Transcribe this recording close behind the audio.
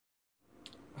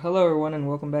Hello everyone and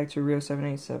welcome back to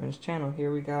Rio787's channel.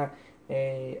 Here we got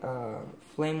a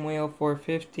Flame Whale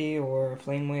 450 or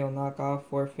Flame Whale knockoff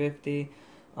 450.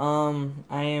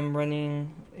 I am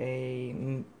running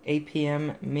a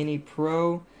APM Mini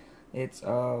Pro. It's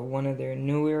one of their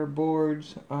newer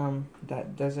boards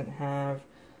that doesn't have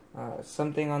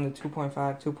something on the 2.5,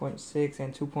 2.6,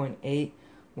 and 2.8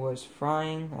 was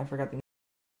frying. I forgot the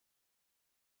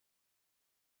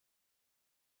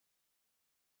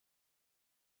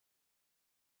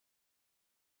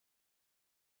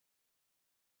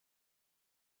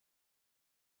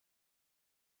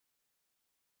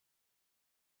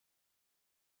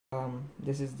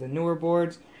this is the newer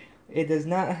boards. It does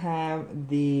not have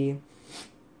the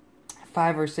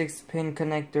 5 or 6 pin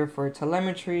connector for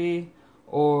telemetry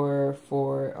or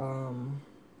for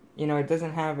it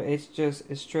doesn't have, it's just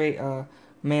a straight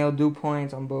male dew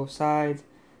points on both sides.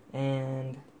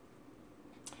 And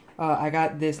I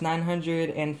got this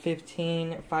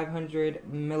 915 500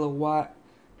 milliwatt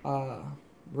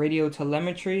radio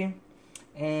telemetry,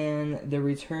 and the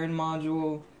return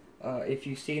module, if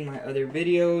you've seen my other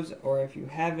videos or if you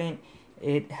haven't,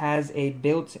 it has a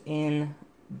built-in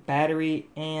battery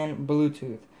and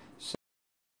Bluetooth.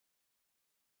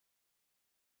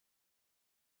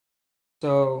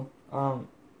 So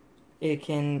it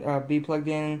can be plugged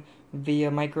in via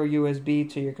micro USB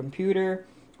to your computer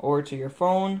or to your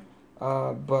phone,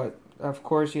 but of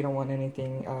course you don't want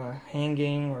anything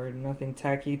hanging or nothing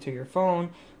tacky to your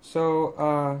phone.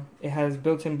 So it has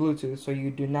built-in Bluetooth, so you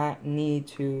do not need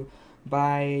to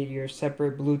buy your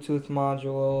separate Bluetooth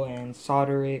module and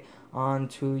solder it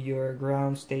onto your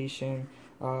ground station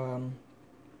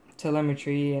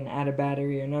telemetry and add a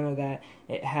battery or none of that.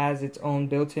 It has its own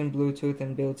built-in Bluetooth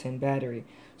and built-in battery.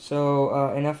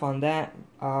 So enough on that.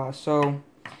 So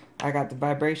I got the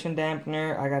vibration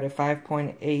dampener. I got a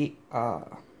 5.8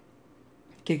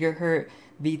 gigahertz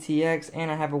VTX,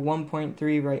 and I have a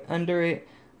 1.3 right under it.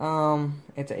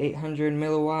 It's a 800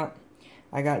 milliwatt.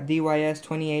 I got DYS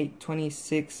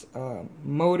 2826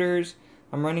 motors.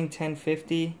 I'm running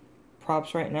 1050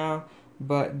 props right now,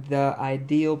 but the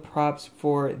ideal props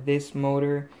for this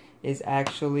motor is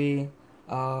actually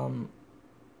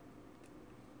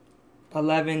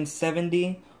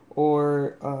 1170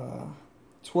 or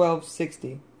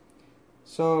 1260.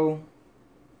 So,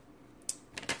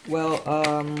 well,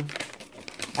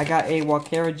 I got a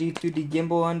Walkera G2D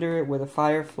gimbal under it with a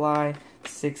Firefly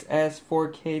 6S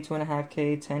 4K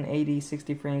 2.5K 1080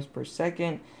 60 frames per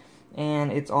second,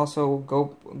 and it's also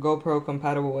GoPro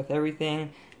compatible with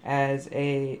everything. As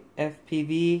a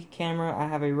FPV camera, I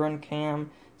have a Runcam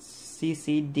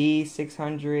CCD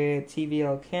 600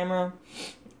 TVL camera.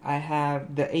 I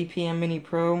have the APM Mini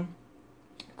Pro.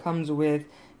 Comes with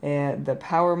the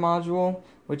power module,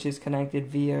 which is connected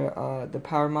via the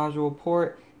power module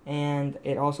port, and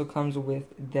it also comes with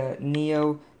the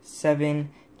Neo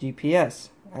 7 GPS,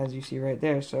 as you see right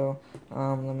there. So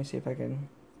let me see if I can.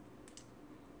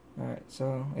 Alright,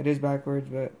 so it is backwards,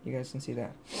 but you guys can see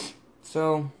that.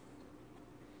 So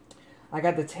I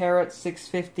got the Terra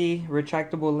 650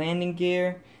 retractable landing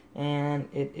gear, and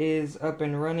it is up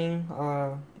and running.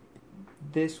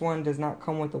 This one does not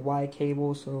come with a Y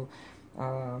cable, so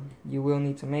you will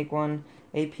need to make one.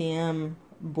 APM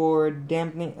board,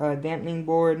 dampening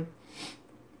board.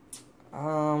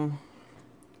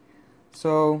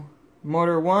 So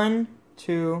motor 1,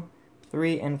 2,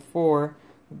 3, and 4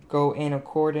 go in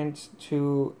accordance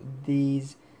to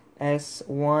these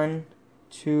S1,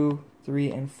 2,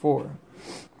 3, and 4.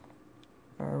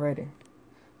 Alrighty.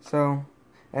 So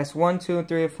S1, 2, and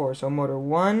 3, and 4. So motor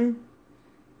 1,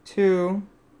 2,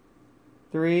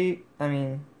 3,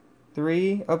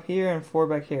 3 up here and 4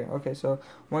 back here. Okay, so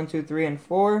 1, 2, 3, and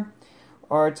 4.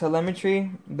 Our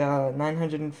telemetry, the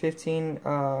 915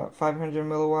 500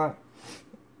 milliwatt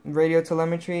radio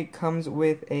telemetry, comes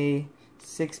with a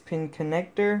 6-pin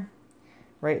connector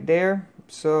right there.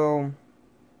 So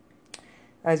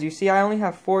as you see, I only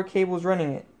have 4 cables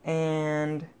running it,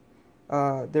 and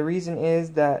the reason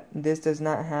is that this does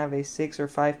not have a 6 or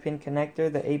 5-pin connector.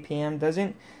 The APM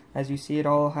doesn't. As you see, it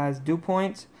all has dew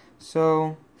points.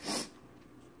 So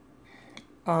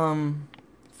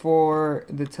for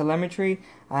the telemetry,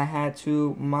 I had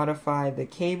to modify the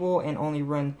cable and only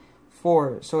run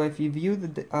 4. So if you view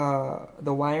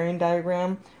the wiring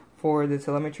diagram for the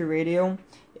telemetry radio,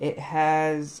 it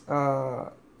has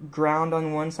ground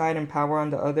on one side and power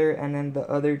on the other, and then the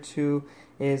other 2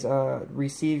 is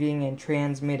receiving and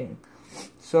transmitting.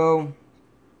 So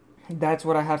that's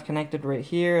what I have connected right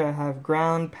here. I have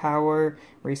ground, power,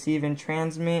 receive and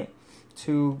transmit,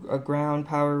 to a ground,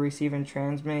 power, receive and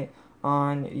transmit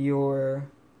on your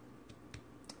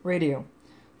radio.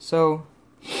 So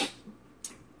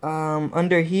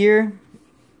under here,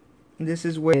 this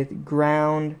is with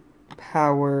ground,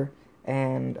 power,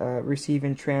 and receive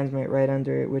and transmit right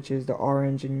under it, which is the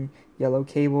orange and yellow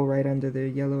cable right under the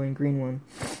yellow and green one.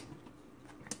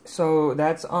 So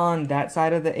that's on that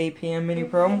side of the APM Mini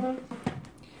Pro.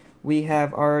 We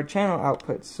have our channel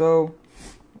outputs. So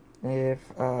if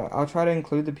I'll try to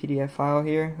include the PDF file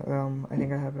here. I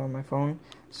think I have it on my phone.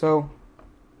 So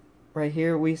right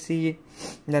here we see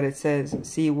that it says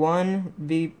C1,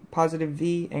 V, positive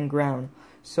V, and ground.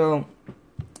 So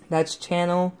that's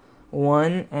channel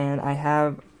 1, and I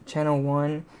have channel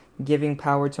 1 giving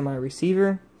power to my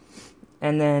receiver.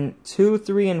 And then 2,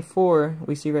 3, and 4,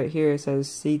 we see right here, it says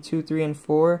C2, 3, and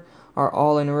 4 are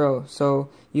all in a row. So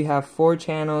you have 4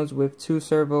 channels with 2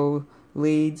 servo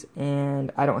leads,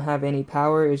 and I don't have any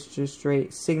power. It's just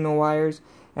straight signal wires.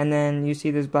 And then you see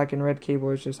this black and red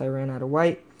cable. It's just I ran out of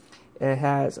white. It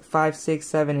has 5, 6,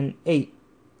 7, and 8.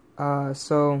 5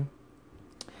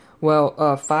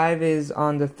 is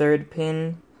on the 3rd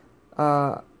pin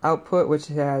output, which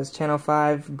has channel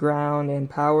 5, ground, and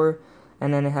power.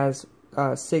 And then it has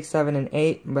 6, 7, and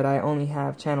 8, but I only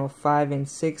have channel 5 and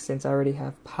 6 since I already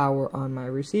have power on my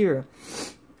receiver.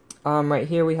 Right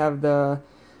here we have the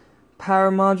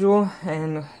power module,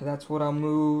 and that's what I'll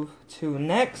move to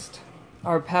next.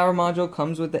 Our power module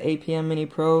comes with the APM Mini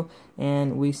Pro,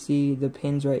 and we see the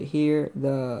pins right here,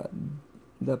 the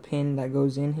pin that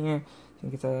goes in here. I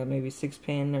think it's maybe 6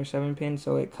 pin or 7 pin,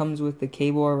 so it comes with the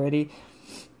cable already.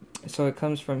 So it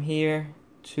comes from here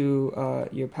to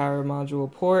your power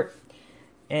module port.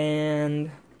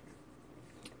 And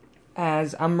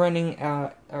as I'm running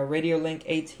a Radiolink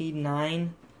AT9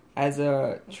 as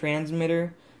a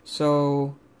transmitter,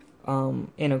 so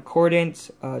in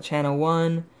accordance, channel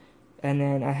 1, and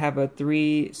then I have a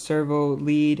 3 servo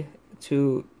lead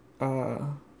to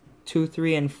 2,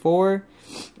 3, and 4,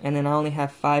 and then I only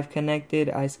have 5 connected.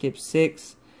 I skip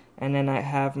 6, and then I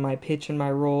have my pitch and my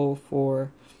roll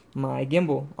for my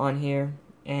gimbal on here,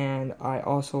 and I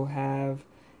also have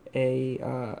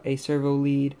a servo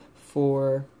lead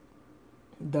for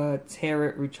the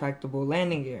turret retractable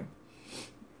landing gear.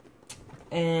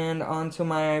 And onto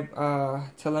my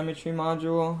telemetry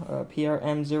module,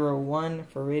 PRM01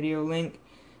 for Radiolink.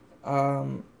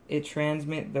 It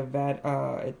transmit the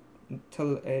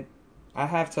I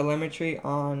have telemetry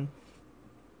on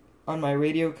my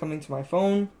radio coming to my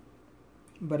phone,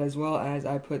 but as well as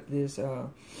I put this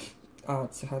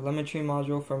telemetry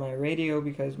module for my radio,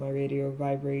 because my radio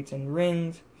vibrates and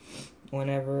rings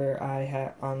whenever I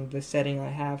have on the setting I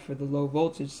have for the low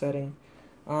voltage setting.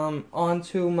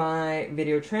 Onto my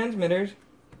video transmitters.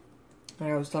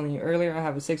 Like I was telling you earlier, I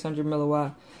have a 600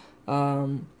 milliwatt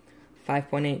 5.8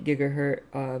 gigahertz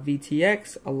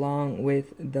VTX along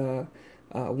with the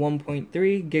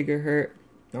 1.3 gigahertz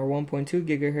or 1.2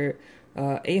 gigahertz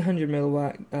 800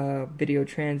 milliwatt video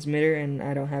transmitter, and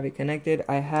I don't have it connected.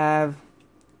 I have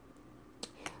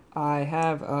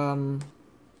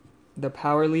the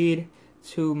power lead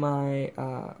to my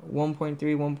 1.3,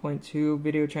 1.2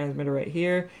 video transmitter right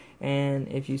here, and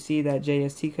if you see that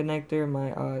JST connector,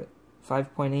 my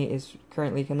 5.8 is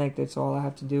currently connected, so all I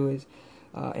have to do is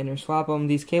interswap them.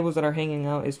 These cables that are hanging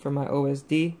out is for my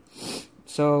OSD.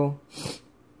 So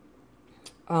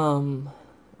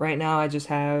right now I just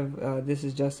have this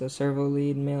is just a servo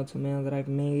lead male to male that I've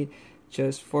made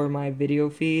just for my video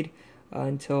feed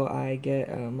until I get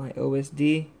my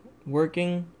OSD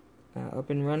working,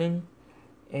 up and running.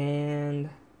 And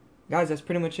guys, that's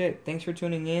pretty much it. Thanks for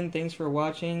tuning in. Thanks for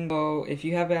watching. So if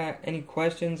you have any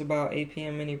questions about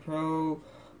APM Mini Pro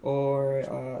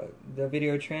or the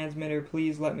video transmitter,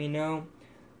 please let me know.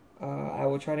 I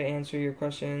will try to answer your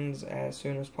questions as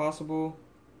soon as possible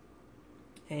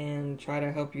and try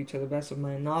to help you to the best of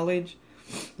my knowledge.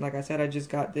 Like I said, I just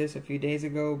got this a few days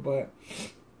ago, but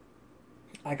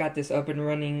I got this up and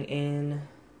running in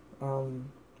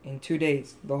 2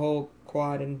 days, the whole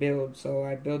quad and build. So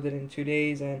I built it in 2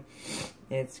 days and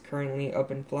it's currently up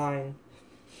and flying.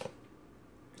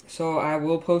 So I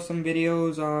will post some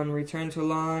videos on return to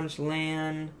launch,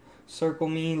 land, circle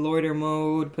me, loiter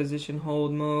mode, position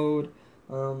hold mode.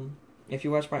 If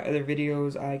you watch my other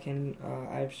videos,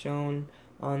 I've shown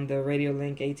on the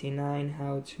Radiolink AT9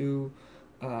 how to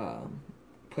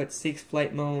put 6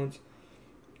 flight modes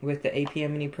with the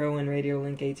APM Mini Pro and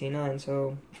Radiolink AT9.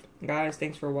 So guys,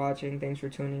 thanks for watching, thanks for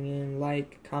tuning in,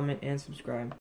 like, comment, and subscribe.